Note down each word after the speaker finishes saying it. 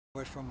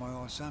was from my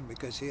own son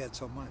because he had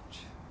so much.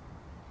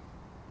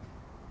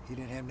 He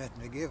didn't have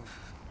nothing to give.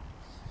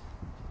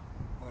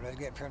 What I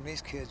get from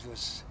these kids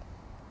was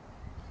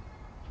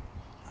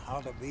how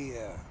to be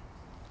a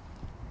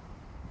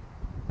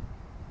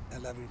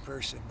loving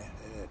person,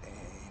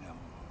 you know,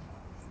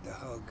 the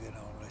hug and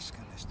all this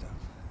kind of stuff.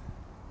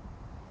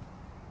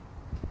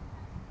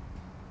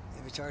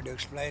 It was hard to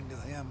explain to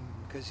him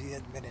because he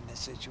hadn't been in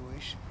this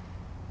situation.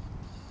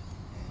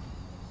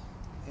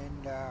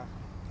 And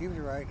he was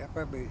right. I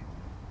probably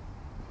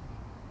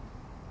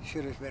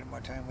should have spent more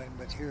time with him,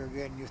 but here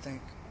again, you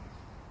think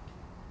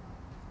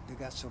they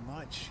got so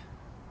much.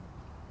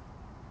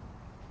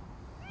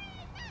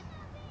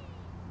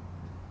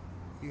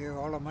 You have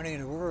all the money in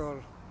the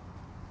world,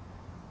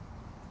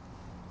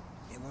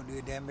 it won't do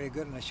you damn very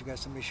good unless you got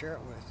somebody to share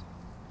it with.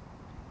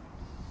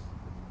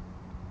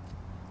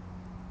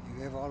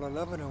 You have all the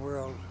love in the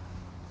world,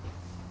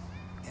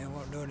 and it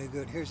won't do any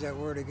good. Here's that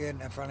word again.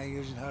 I'm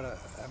finally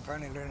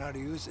learning how to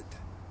use it.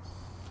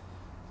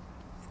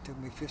 It took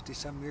me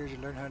 50-some years to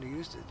learn how to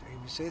use it, or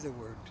even say the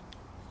word.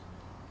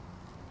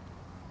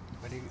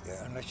 But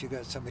unless you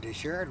got somebody to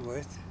share it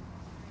with,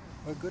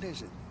 what good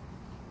is it?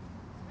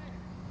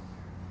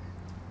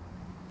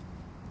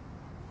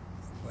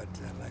 But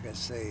like I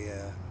say,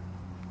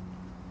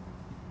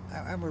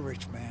 I'm a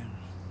rich man.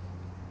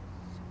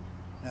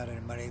 Not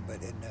in money,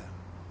 but in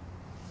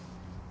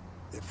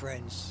the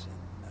friends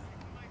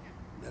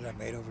that I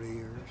made over the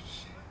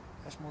years.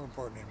 That's more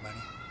important than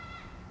money.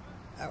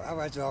 I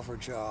was offered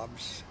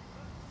jobs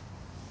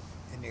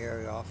in the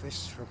area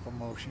office for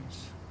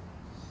promotions.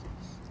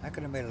 I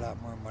could have made a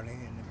lot more money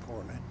in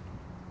Portland,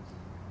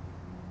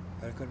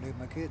 but I couldn't leave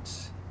my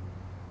kids.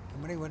 The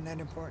money wasn't that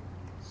important.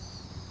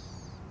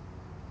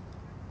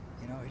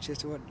 You know, it's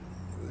just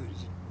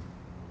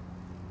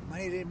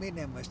money didn't mean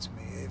that much to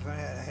me. If I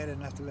had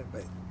enough to live,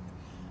 but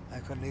I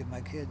couldn't leave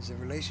my kids, the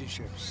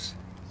relationships,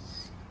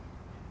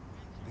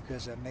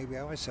 because maybe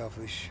I was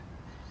selfish.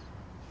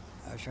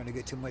 I was trying to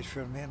get too much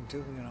from him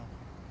too, you know.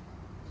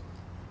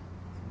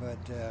 But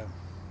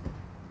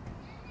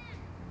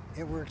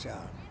it worked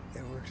out.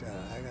 It worked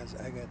out. I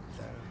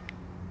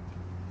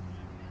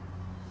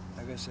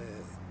guess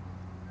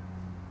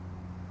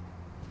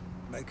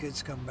my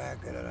kids come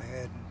back that I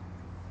had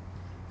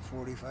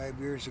 45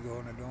 years ago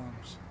in the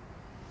dorms.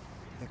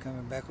 They're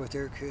coming back with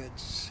their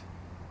kids.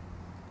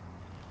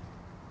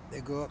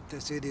 They go up to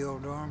see the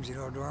old dorms, you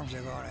know, dorms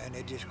are going, and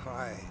they just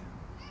cry.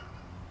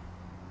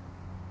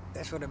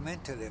 That's what it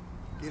meant to them.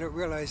 You don't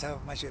realize how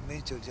much it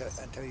means to you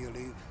until you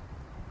leave.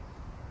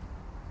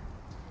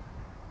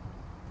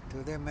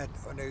 To them,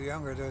 when they're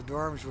younger, those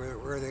dorms were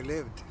where they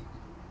lived.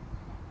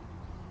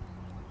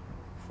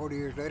 40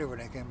 years later, when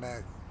they came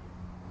back,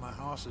 my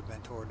house has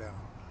been torn down.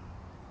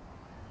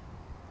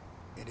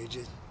 And it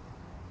just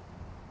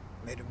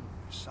made them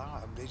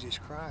sob. They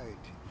just cried.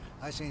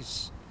 I seen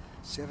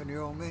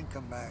 7-year-old men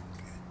come back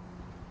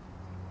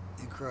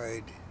and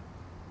cried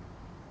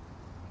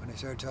when they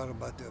started talking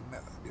about the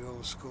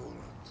old school.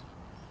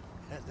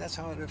 That's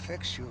how it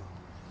affects you.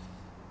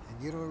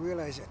 And you don't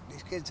realize it.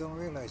 These kids don't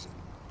realize it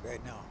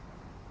right now.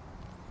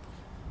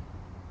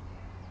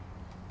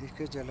 These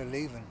kids that are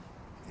leaving,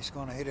 it's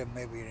going to hit them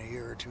maybe in a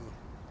year or two.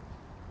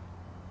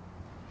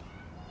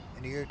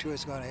 In a year or two,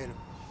 it's going to hit them.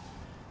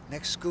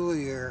 Next school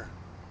year,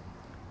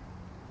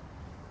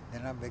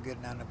 then I'll be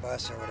getting on the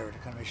bus or whatever to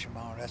come to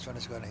Shimon. That's when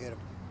it's going to hit them.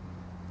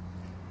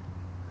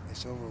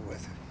 It's over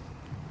with.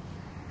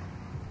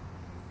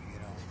 You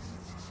know.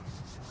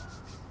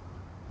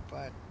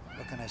 But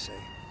what can I say?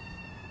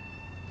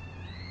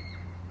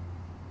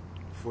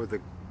 For the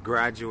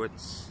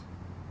graduates,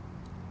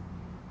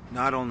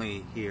 not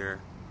only here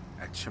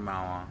at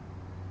Chemawa,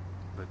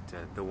 but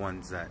the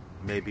ones that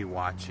may be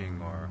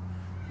watching, or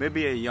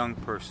maybe a young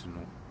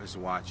person is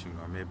watching,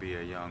 or maybe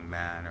a young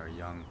man or a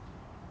young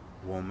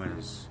woman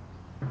is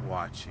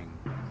watching.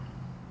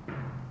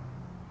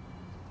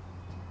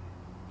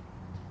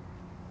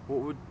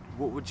 What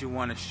would you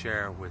want to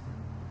share with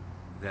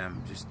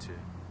them just to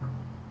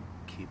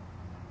keep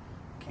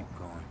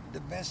going? The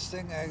best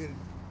thing I could.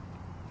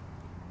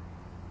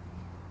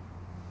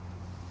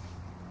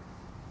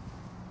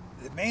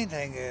 The main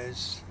thing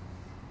is,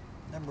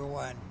 number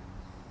one,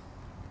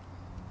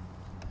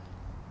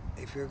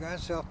 if you're got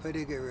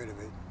self-pity, get rid of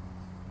it.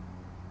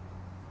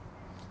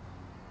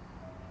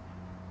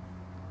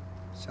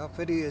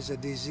 Self-pity is a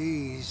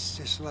disease,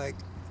 just like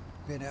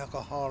being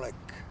alcoholic.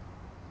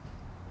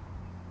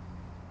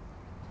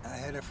 I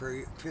had it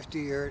for 50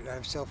 years,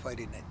 I'm still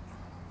fighting it.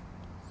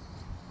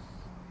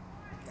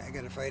 I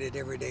gotta fight it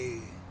every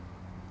day.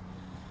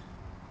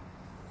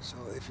 So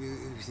if you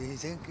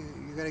think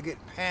you gotta get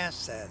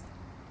past that,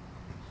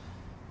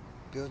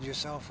 build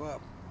yourself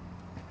up,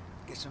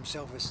 get some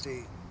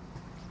self-esteem.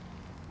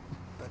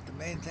 But the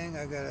main thing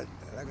like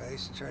I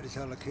used to try to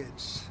tell the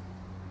kids,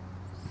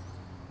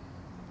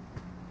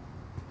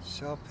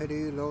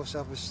 self-pity, low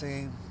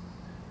self-esteem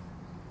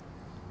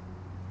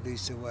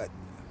leads to what?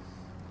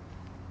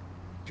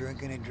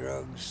 Drinking and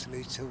drugs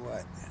leads to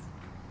what?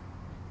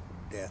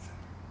 Death.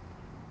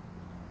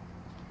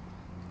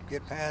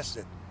 Get past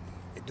it.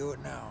 You do it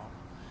now.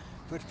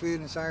 Quit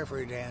feeling sorry for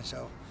your damn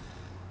self.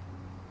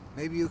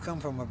 Maybe you come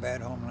from a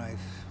bad home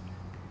life.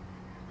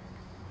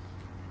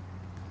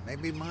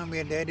 Maybe mommy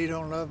and daddy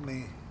don't love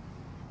me.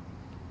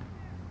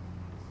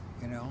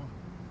 You know?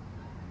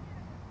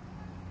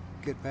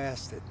 Get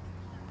past it.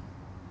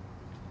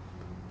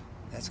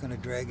 That's going to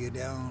drag you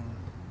down.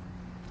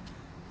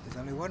 There's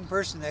only one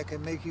person that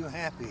can make you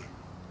happy,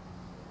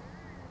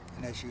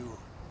 and that's you.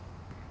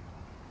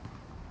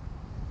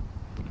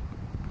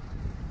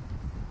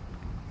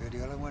 You're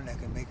the only one that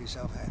can make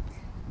yourself happy.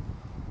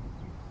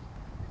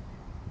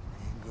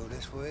 You can go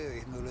this way or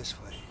you can go this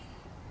way.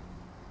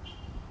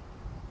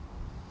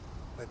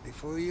 But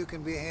before you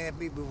can be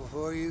happy,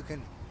 before you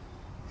can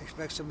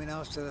expect someone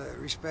else to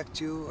respect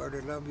you or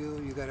to love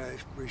you, you gotta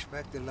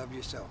respect and love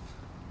yourself.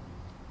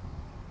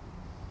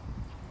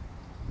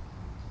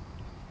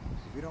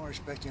 If you don't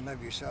respect and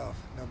love yourself,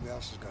 nobody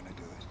else is gonna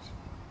do it.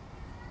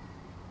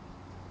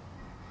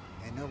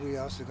 And nobody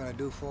else is gonna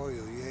do for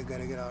you. You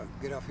gotta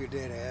get off your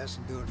dead ass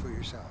and do it for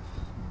yourself.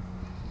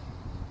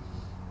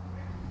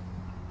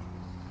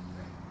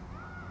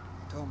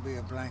 Don't be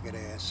a blanket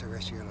ass the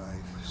rest of your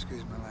life.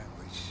 Excuse my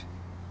language.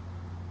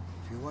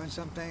 If you want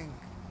something,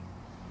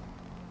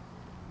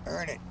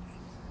 earn it.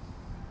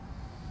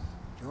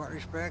 If you want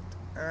respect,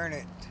 earn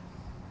it.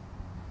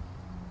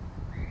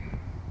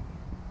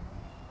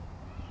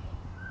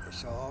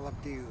 It's all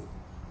up to you.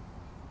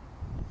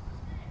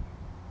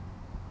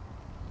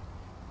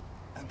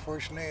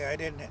 Unfortunately, I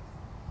didn't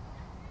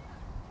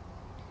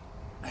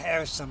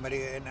have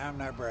somebody, and I'm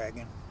not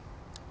bragging.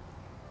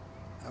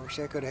 I wish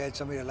I could have had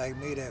somebody like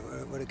me that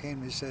would have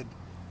came and said,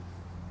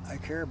 I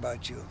care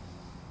about you.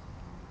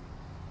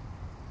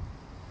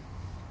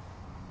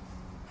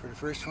 For the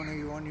first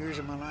 21 years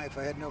of my life,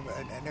 I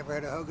never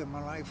had a hug in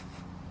my life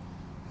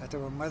after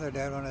my mother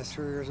died when I was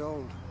 3 years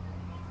old.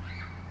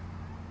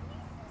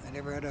 I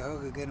never had a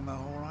hug again in my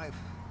whole life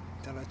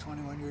until I was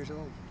 21 years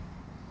old.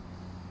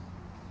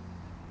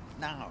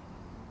 Now,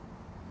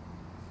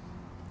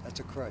 that's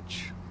a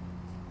crutch.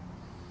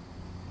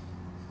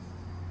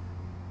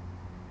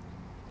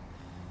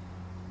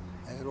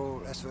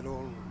 That's what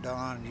old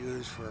Don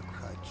used for a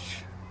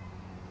crutch.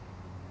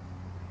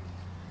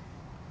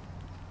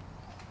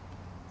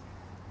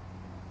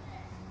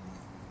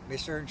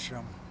 Miss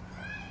Ernstrom,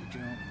 did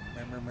you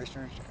remember Miss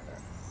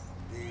Ernstrom,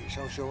 the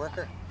social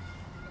worker?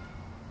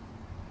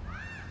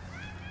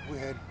 We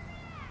had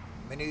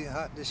many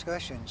hot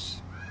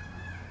discussions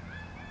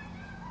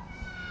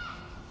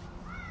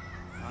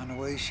on the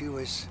way she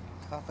was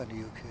talking to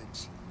you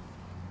kids.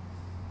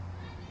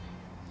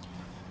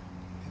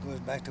 It goes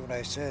back to what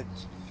I said.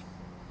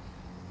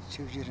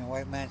 She was using a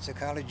white man's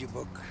psychology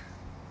book,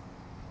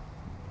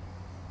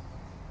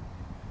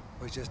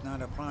 which does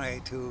not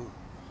apply to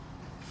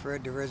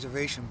Fred the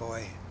reservation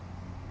boy.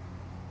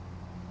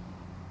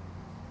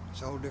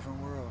 It's a whole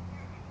different world.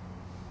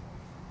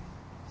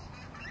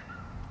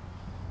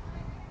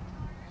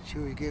 She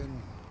was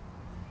giving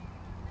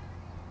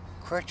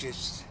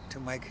crutches to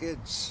my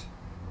kids.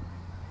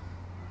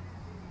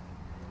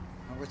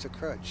 Now, what's a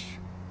crutch?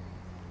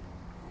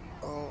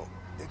 Oh,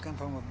 they come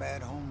from a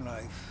bad home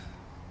life.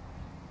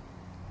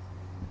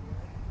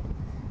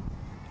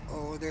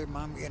 Oh, their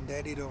mommy and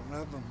daddy don't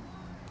love them.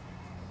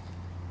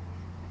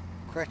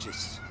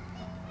 Crutches.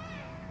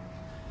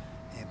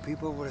 And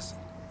people with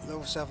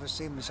low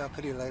self-esteem and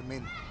self-pity like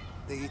me,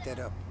 they eat that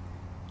up.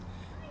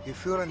 You're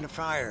fueling the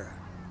fire.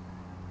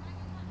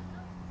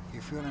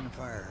 You're fueling the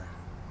fire.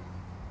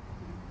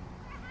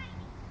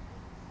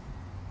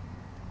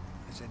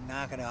 I said,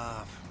 knock it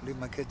off. Leave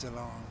my kids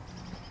alone.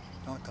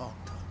 Don't talk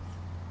to them.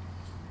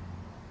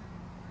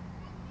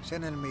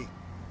 Send them to me.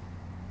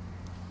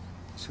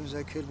 As soon as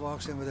that kid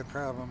walks in with a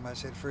problem, I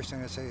said, first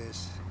thing I say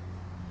is,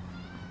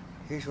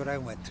 here's what I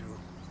went through.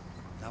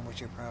 Now what's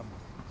your problem?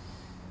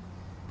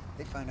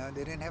 They find out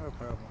they didn't have a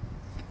problem.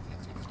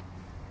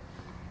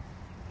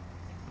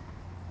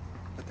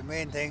 But the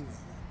main thing,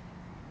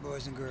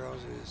 boys and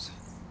girls, is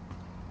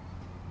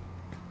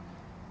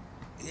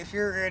if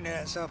you're in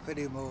that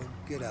self-pity mode,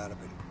 get out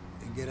of it.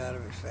 And get out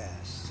of it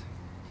fast.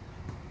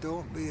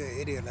 Don't be an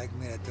idiot like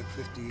me that took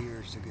 50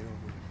 years to get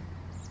over it.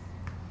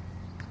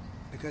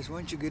 Because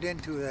once you get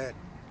into that,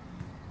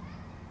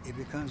 it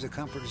becomes a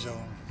comfort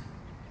zone.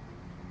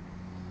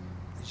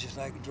 It's just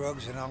like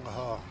drugs and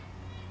alcohol.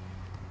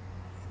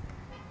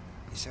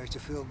 It starts to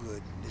feel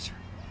good.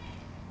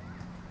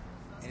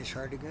 And it's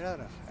hard to get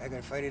out of. I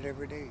gotta fight it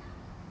every day.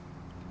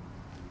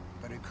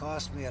 But it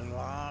cost me a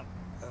lot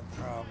of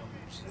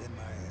problems in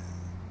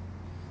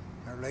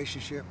my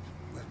relationship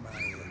with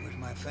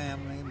my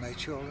family, my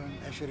children.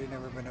 I should have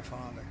never been a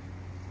father.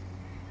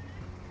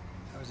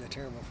 I was a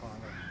terrible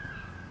father.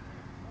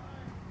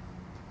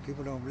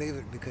 People don't believe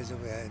it because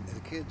of the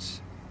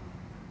kids.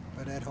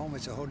 But at home,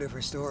 it's a whole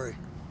different story.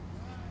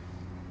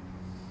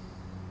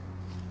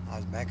 I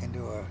was back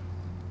into a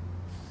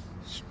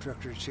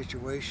structured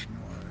situation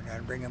where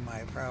I'm bringing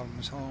my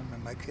problems home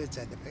and my kids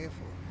had to pay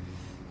for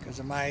it because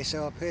of my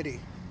self-pity.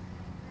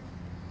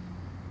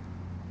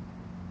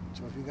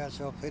 So if you got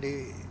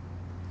self-pity,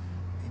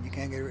 You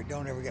can't get,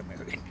 don't ever get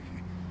married.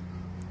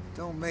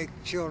 Don't make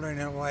children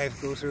and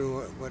wife go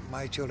through what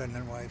my children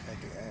and wife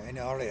had to, and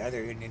all the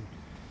other Indian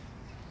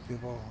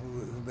people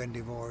who've been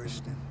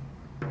divorced.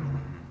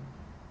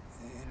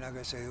 And like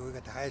I say, we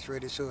got the highest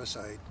rate of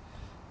suicide.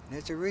 And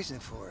there's a reason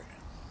for it.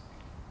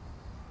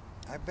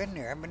 I've been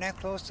there. I've been that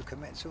close to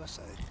committing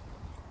suicide.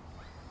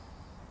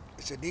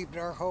 It's a deep,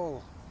 dark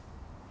hole.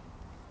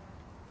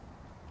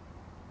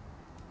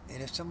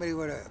 And if somebody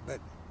would have,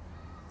 but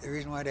the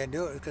reason why I didn't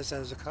do it is because I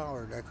was a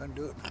coward. I couldn't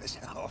do it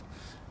myself.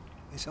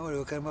 If somebody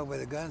would come up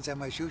with a gun and say, I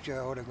might shoot you,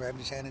 I would have grabbed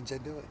his hand and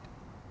said, do it.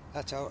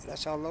 That's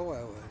how low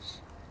I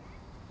was.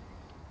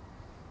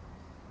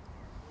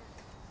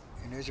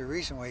 And there's a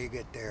reason why you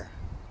get there.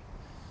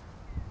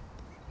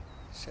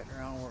 Sitting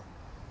around where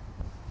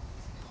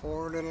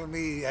poor little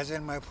me, as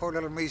in my poor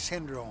little me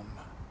syndrome.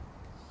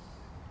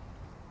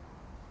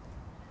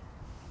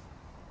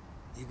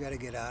 You got to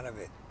get out of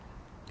it.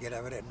 Get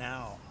out of it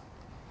now.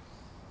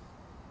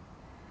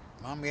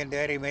 Mommy and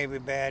Daddy may be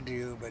bad to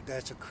you, but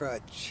that's a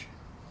crutch.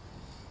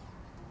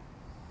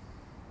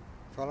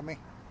 Follow me?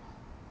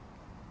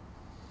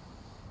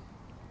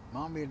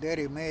 Mommy and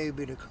Daddy may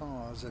be the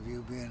cause of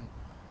you being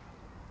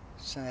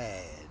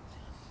sad.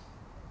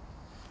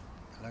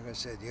 Like I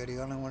said, you're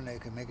the only one that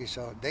can make you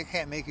so. They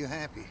can't make you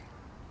happy.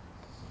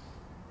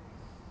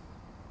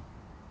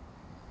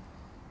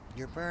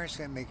 Your parents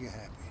can't make you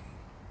happy.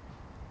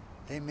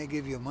 They may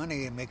give you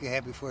money and make you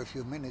happy for a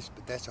few minutes,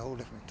 but that's a whole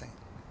different thing.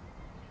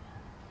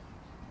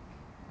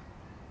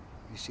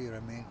 You see what I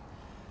mean?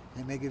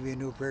 They may give you a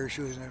new pair of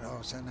shoes and then all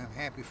of a sudden I'm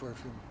happy for a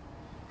few minutes.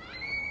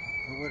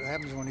 But what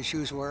happens when the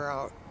shoes wear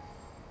out?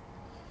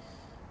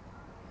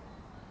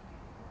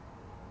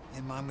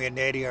 And Mommy and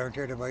Daddy aren't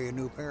there to buy you a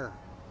new pair.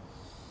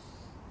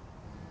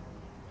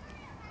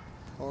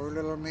 Poor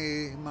little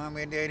me,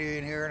 Mommy and Daddy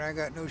in here and I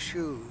got no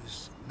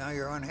shoes. Now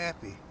you're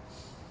unhappy.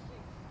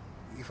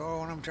 You follow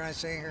what I'm trying to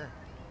say here?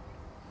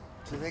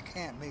 So they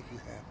can't make you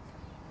happy.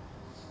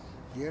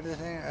 The other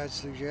thing I'd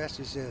suggest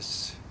is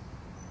this.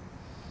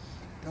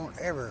 Don't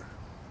ever,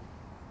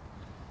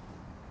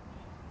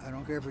 I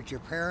don't care if it's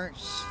your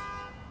parents,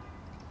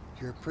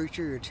 your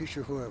preacher, your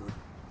teacher, whoever.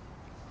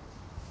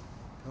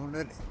 Don't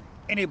let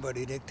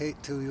anybody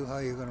dictate to you how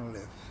you're going to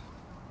live.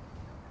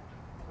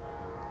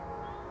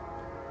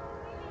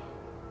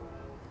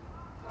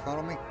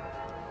 Follow me?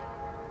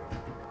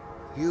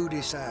 You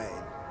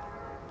decide.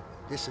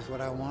 This is what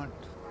I want.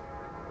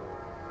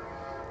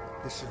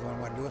 This is what I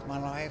want to do with my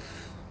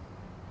life.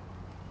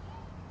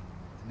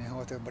 And then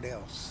with everybody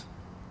else.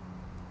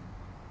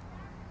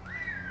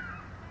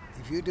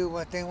 If you do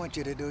what they want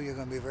you to do, you're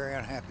going to be very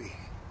unhappy.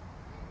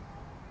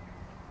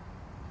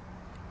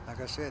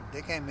 Like I said,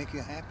 they can't make you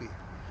happy.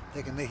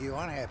 They can make you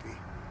unhappy.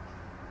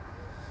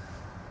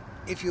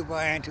 If you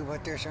buy into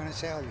what they're trying to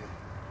sell you.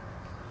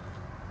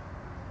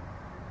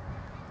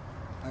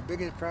 My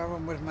biggest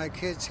problem with my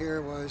kids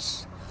here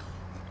was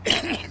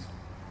I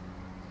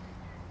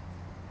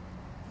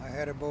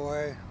had a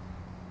boy.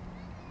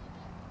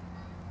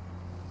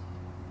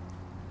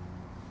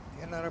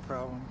 He had a lot of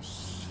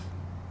problems.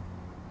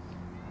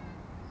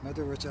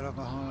 Mother was an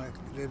alcoholic,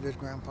 lived with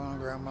grandpa and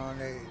grandma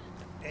and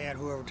aunt,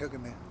 whoever took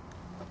him in.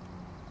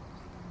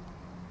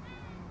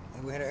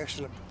 And we had an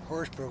excellent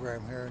horse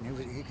program here, and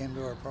he came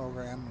to our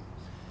program.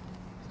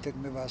 It took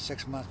me about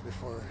 6 months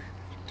before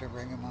to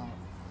bring him out.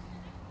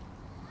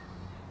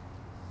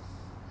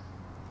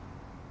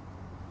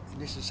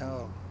 And this is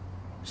how,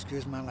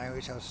 excuse my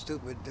language, how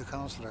stupid the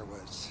counselor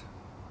was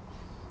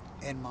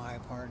and my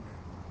partner.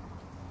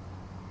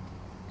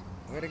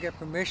 We had to get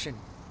permission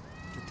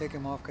to take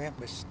him off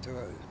campus to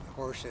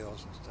horse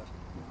sales and stuff.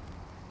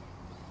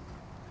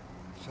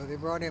 So they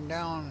brought him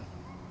down,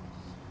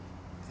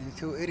 and the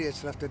two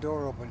idiots left the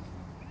door open.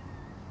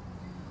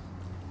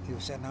 He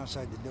was sitting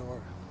outside the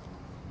door.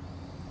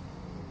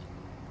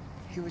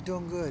 He was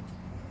doing good.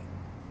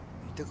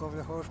 He took over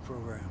the horse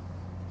program.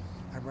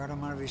 I brought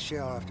him out of his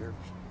shell after.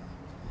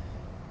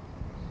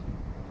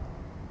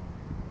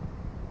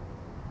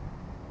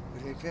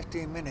 Within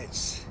 15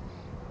 minutes,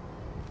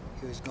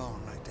 he was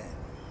gone like that.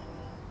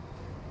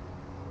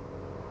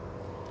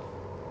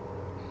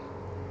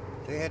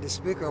 They had the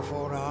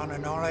speakerphone on,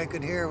 and all I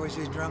could hear was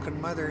his drunken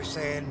mother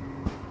saying,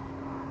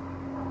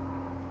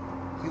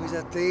 he was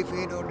a thief,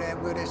 he ain't no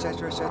damn good,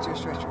 etc., etc.,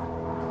 etc.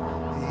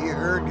 And he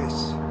heard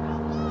this.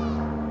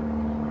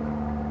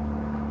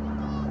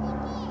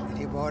 And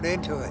he bought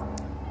into it.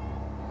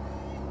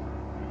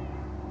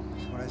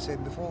 That's what I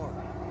said before.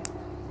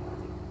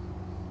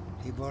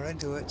 He bought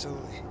into it, so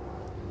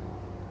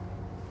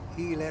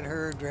he let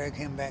her drag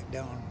him back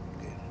down.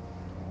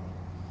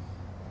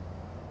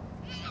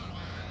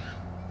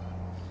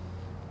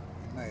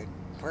 My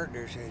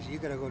partner says, you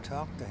gotta go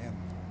talk to him.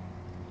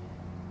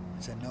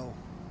 I said, no.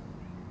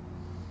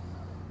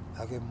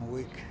 I'll give him a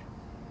week.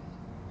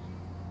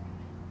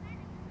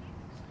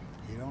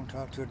 You don't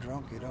talk to a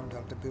drunk, you don't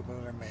talk to people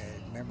that are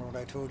mad. Remember what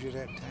I told you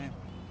that time?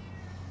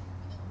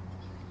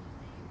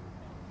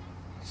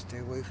 Stay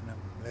away from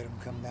them, let them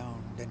come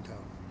down, then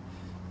talk.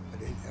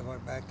 But I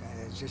went back to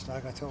it, it's just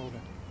like I told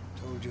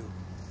you.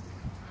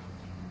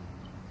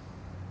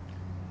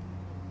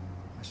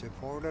 So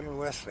poor little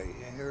Wesley,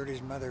 he heard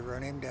his mother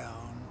run him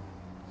down.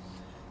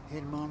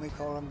 His mommy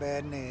call him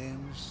bad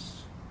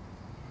names.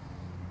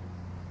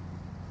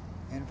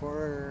 And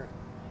poor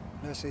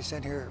Wesley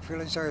sent here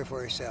feeling sorry for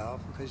himself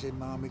because his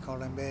mommy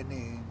called him bad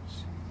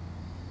names.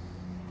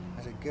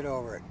 I said, get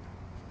over it.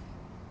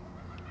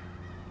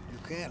 You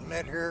can't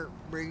let her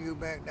bring you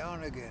back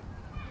down again.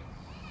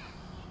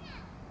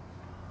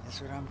 That's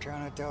what I'm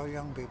trying to tell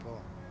young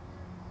people.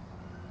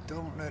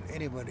 Don't let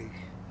anybody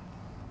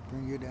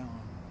bring you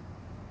down.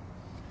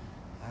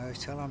 I always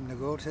tell them to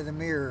go to the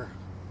mirror.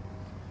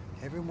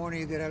 Every morning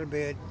you get out of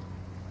bed,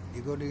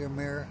 you go to your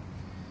mirror,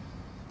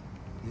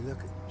 you look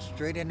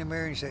straight in the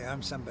mirror and you say,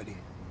 I'm somebody.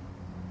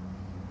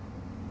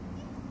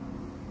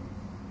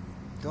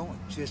 Don't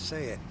just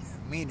say it,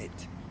 mean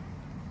it.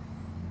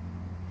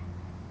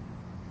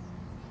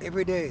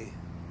 Every day,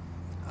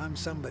 I'm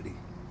somebody.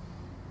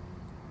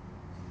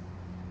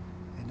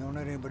 And don't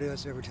let anybody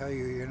else ever tell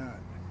you you're not.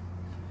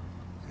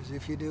 Because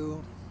if you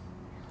do,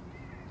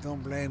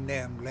 don't blame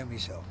them, blame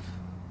yourself.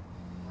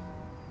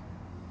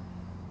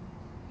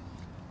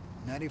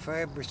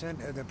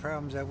 95% of the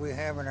problems that we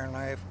have in our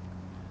life,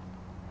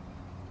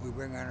 we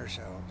bring on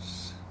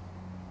ourselves.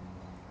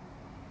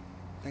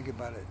 Think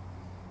about it.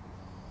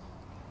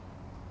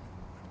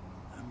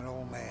 I'm an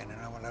old man,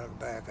 and when I look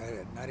back, I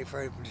had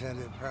 95% of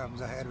the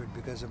problems I had was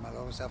because of my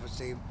low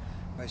self-esteem,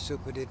 my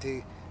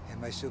stupidity,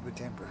 and my stupid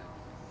temper.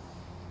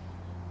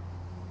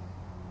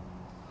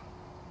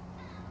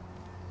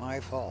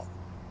 My fault,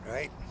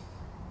 right?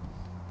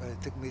 But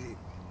it took me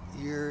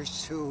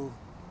years to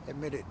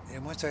admit it.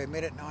 And once I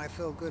admit it, now I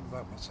feel good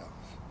about myself.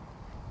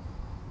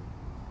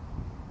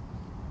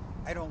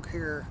 I don't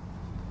care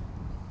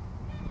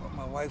what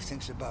my wife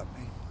thinks about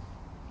me.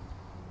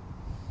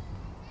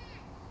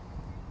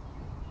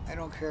 I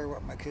don't care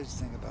what my kids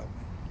think about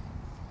me.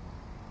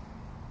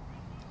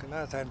 A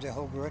lot of times they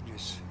hold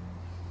grudges.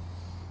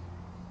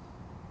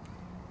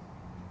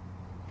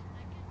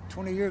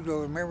 20 years ago,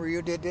 remember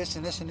you did this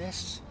and this and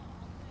this?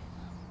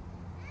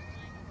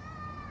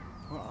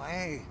 Well,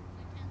 I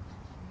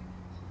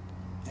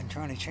am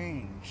trying to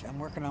change. I'm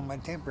working on my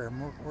temper.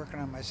 I'm working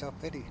on my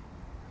self-pity.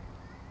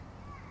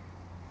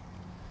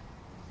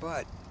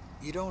 But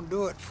you don't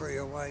do it for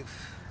your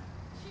wife.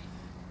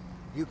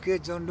 You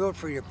kids don't do it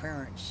for your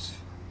parents.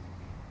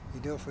 You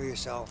do it for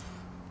yourself.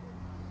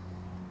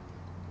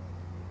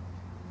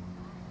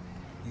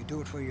 You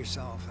do it for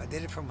yourself. I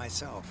did it for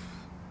myself.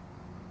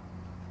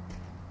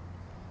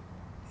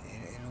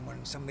 And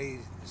when somebody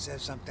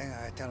says something,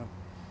 I tell them,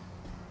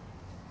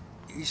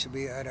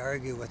 I'd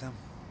argue with them.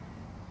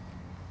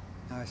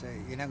 Now I say,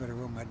 you're not going to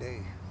ruin my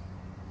day.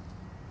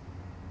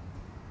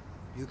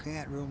 You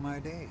can't ruin my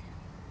day.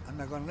 I'm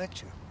not going to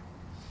let you.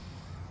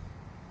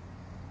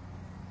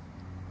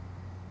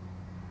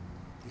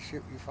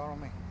 You follow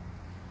me?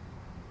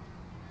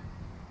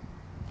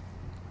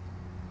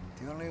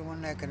 The only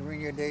one that can ruin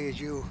your day is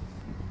you.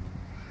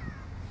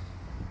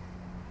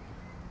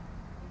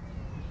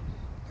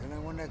 The only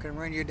one that can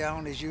run you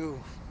down is you.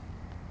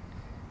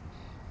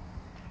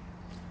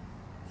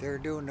 They're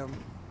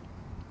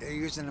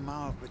using the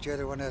mouth, but you're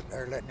the one that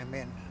are letting them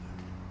in.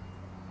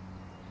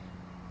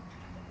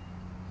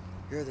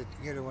 You're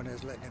the one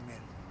that's letting them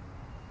in.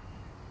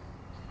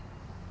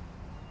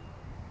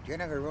 You're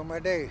not gonna ruin my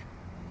day.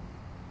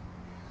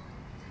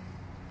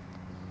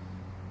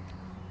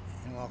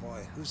 And walk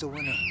away. Who's the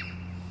winner?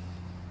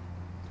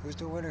 Who's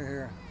the winner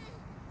here?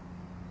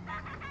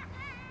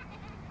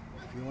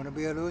 If you want to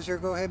be a loser,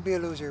 go ahead and be a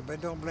loser, but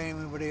don't blame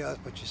anybody else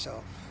but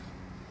yourself.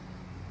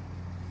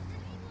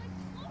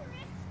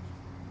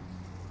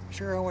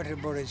 Sure, I went to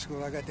boarding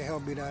school. I got the hell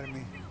beat out of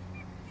me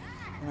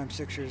when I'm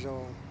 6 years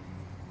old.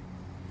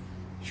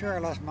 Sure, I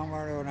lost my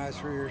mother when I was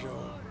 3 years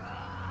old.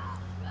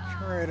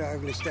 Sure, I had an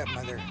ugly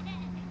stepmother.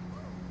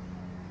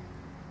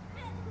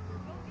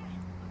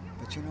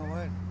 But you know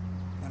what?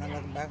 When I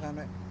look back on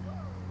it,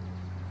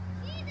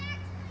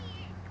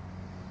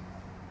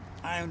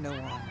 I'm the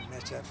one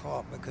that's at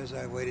fault because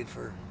I waited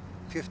for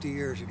 50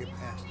 years to get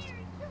past it.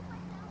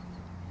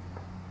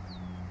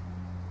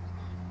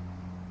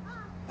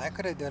 I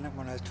could have done it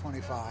when I was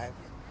 25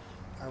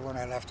 or when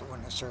I left to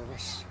win the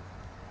service.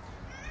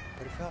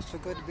 But it felt so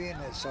good to be in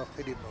that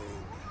self-pity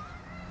mode.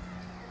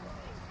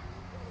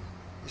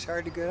 It's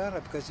hard to get out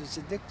of because it's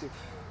addictive.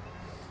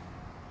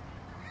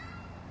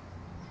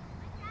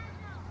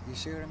 You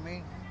see what I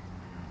mean?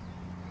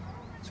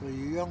 So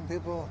you young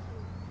people,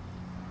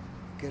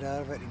 get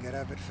out of it and get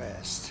out of it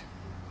fast.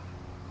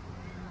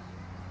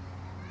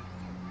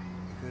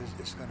 Because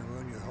it's going to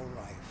ruin your whole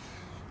life.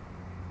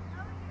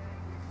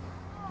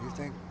 You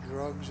think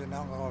drugs and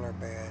alcohol are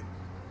bad.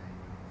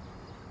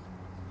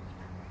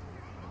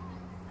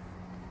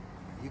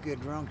 You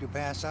get drunk, you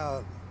pass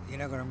out, you're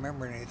not going to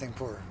remember anything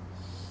for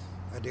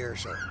a day or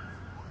so.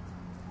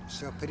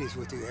 Self-pity's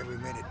with you every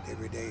minute,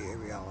 every day,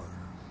 every hour.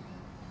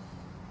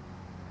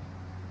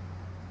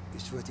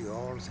 It's with you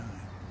all the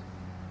time.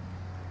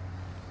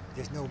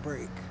 There's no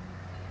break.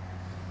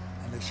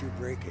 Unless you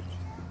break it.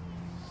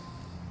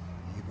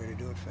 You better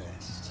do it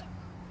fast.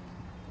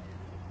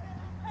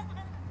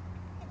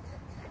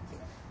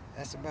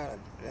 That's about it.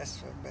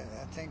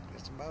 I think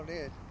that's about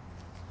it.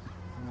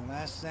 And the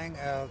last thing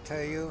I'll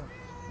tell you,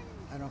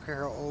 I don't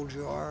care how old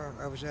you are.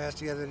 I was asked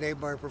the other day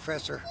by a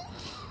professor,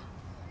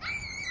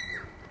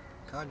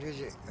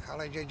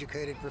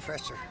 college-educated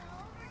professor,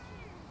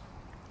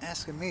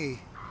 asking me,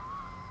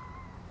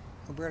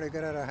 who barely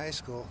got out of high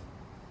school,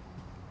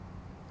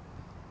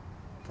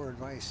 for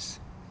advice.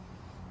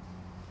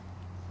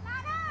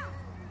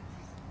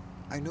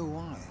 I knew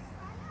why.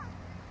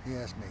 He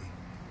asked me.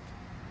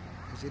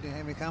 Because he didn't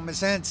have any common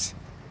sense.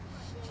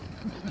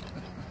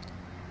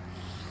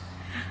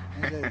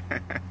 The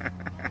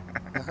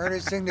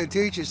hardest thing to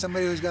teach is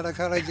somebody who's got a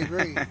college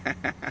degree.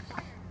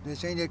 They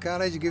send you to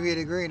college, give you a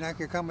degree, knock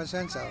your common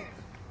sense out.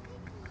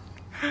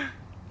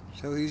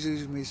 So he's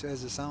using me as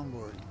a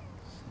soundboard.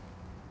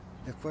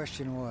 The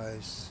question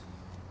was,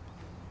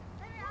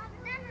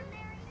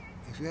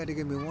 if you had to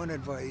give me one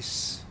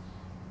advice,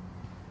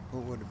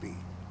 what would it be?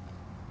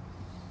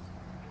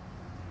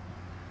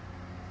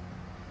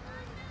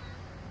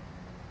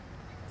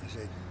 I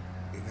said,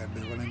 you gotta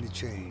be willing to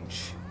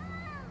change.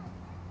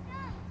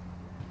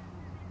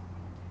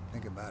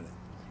 Think about it.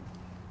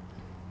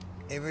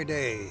 Every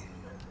day,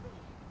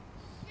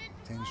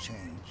 things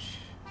change.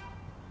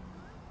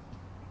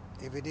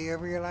 Every day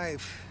of your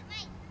life,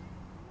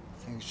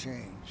 things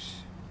change.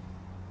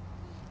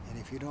 And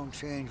if you don't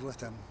change with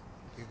them,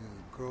 you can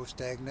grow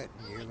stagnant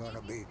and you're going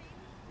to be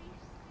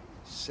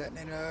sitting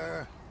in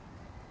a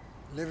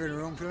living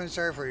room feeling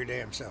sorry for your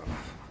damn self.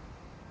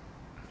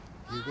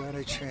 You got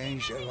to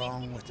change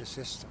along with the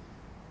system.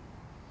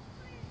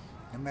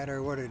 No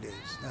matter what it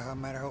is, no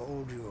matter how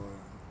old you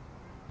are.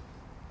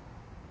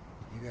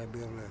 You got to be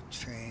able to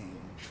change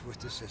with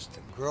the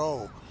system.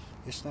 Grow.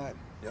 It's not,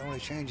 the only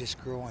change is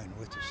growing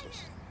with the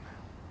system.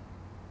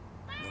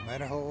 No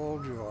matter how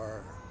old you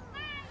are,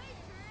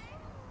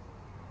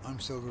 I'm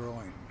still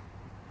growing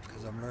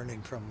because I'm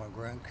learning from my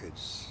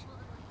grandkids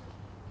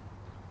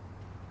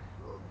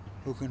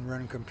who can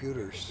run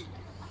computers.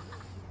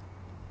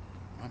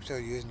 I'm still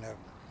using a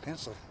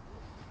pencil.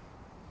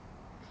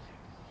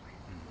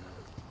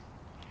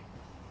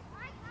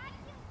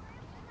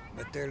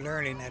 But they're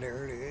learning at an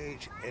early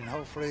age, and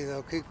hopefully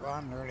they'll keep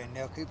on learning.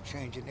 They'll keep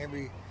changing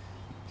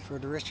for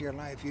the rest of your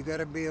life. You got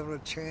to be able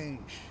to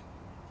change.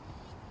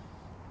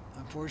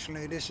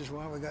 Unfortunately, this is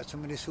why we got so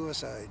many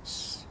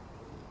suicides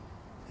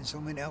and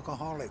so many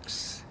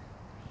alcoholics.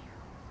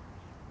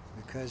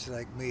 Because,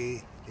 like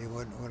me, they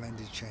weren't willing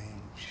to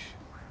change.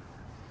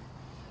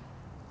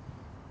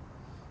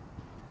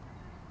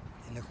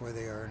 And look where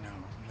they are now.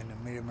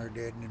 Many of them are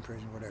dead and in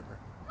prison, whatever.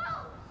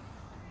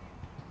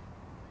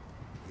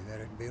 You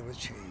gotta be able to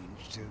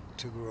change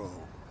to grow.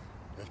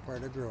 That's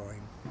part of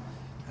growing.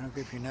 I don't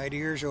care if you're 90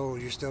 years old,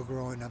 you're still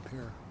growing up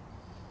here.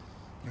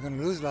 You're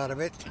gonna lose a lot of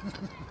it.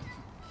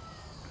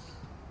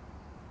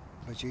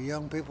 But you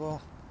young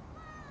people,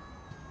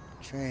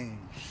 change.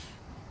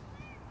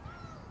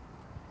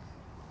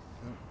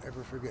 Don't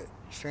ever forget.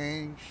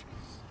 Change.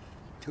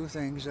 Two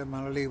things I'm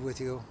gonna leave with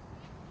you.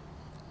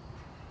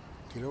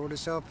 Get over to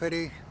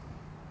self-pity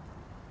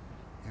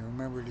and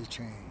remember to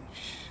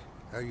change,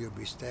 or you'll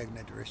be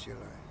stagnant the rest of your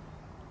life.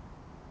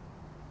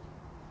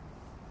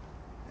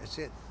 That's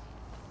it.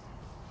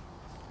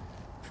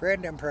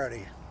 Fred, I'm proud of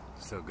you.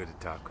 So good to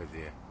talk with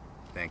you.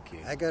 Thank you.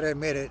 I gotta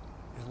admit it.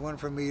 If it wasn't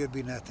for me, it'd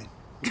be nothing.